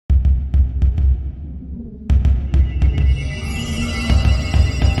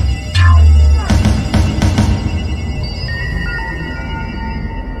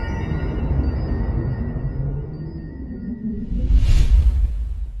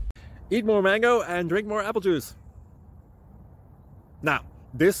Eat more mango and drink more apple juice. Now,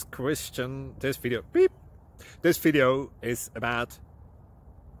 this video is about...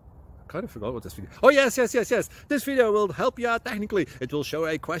 I kind of forgot what this video... Oh, yes. This video will help you out technically. It will show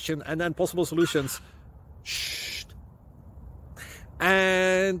a question and then possible solutions. Shh.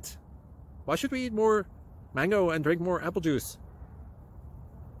 And why should we eat more mango and drink more apple juice?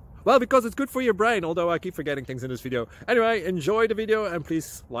 Well, because it's good for your brain, although I keep forgetting things in this video. Anyway, enjoy the video and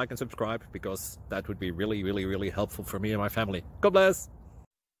please like and subscribe, because that would be really helpful for me and my family. God bless!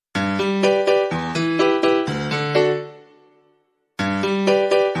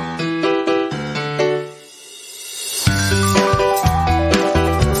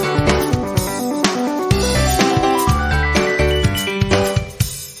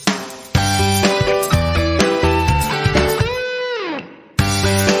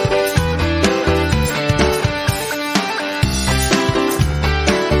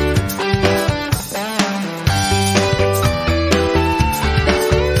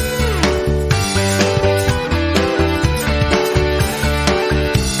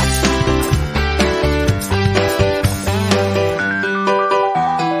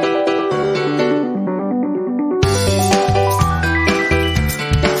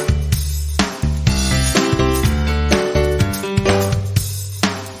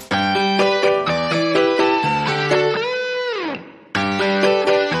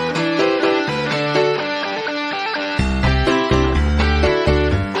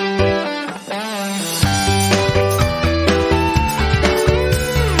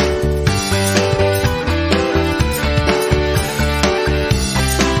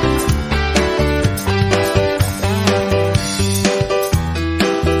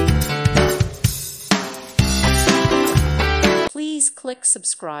 Click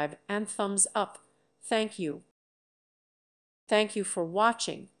subscribe and thumbs up. Thank you. Thank you for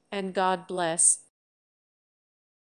watching, and God bless.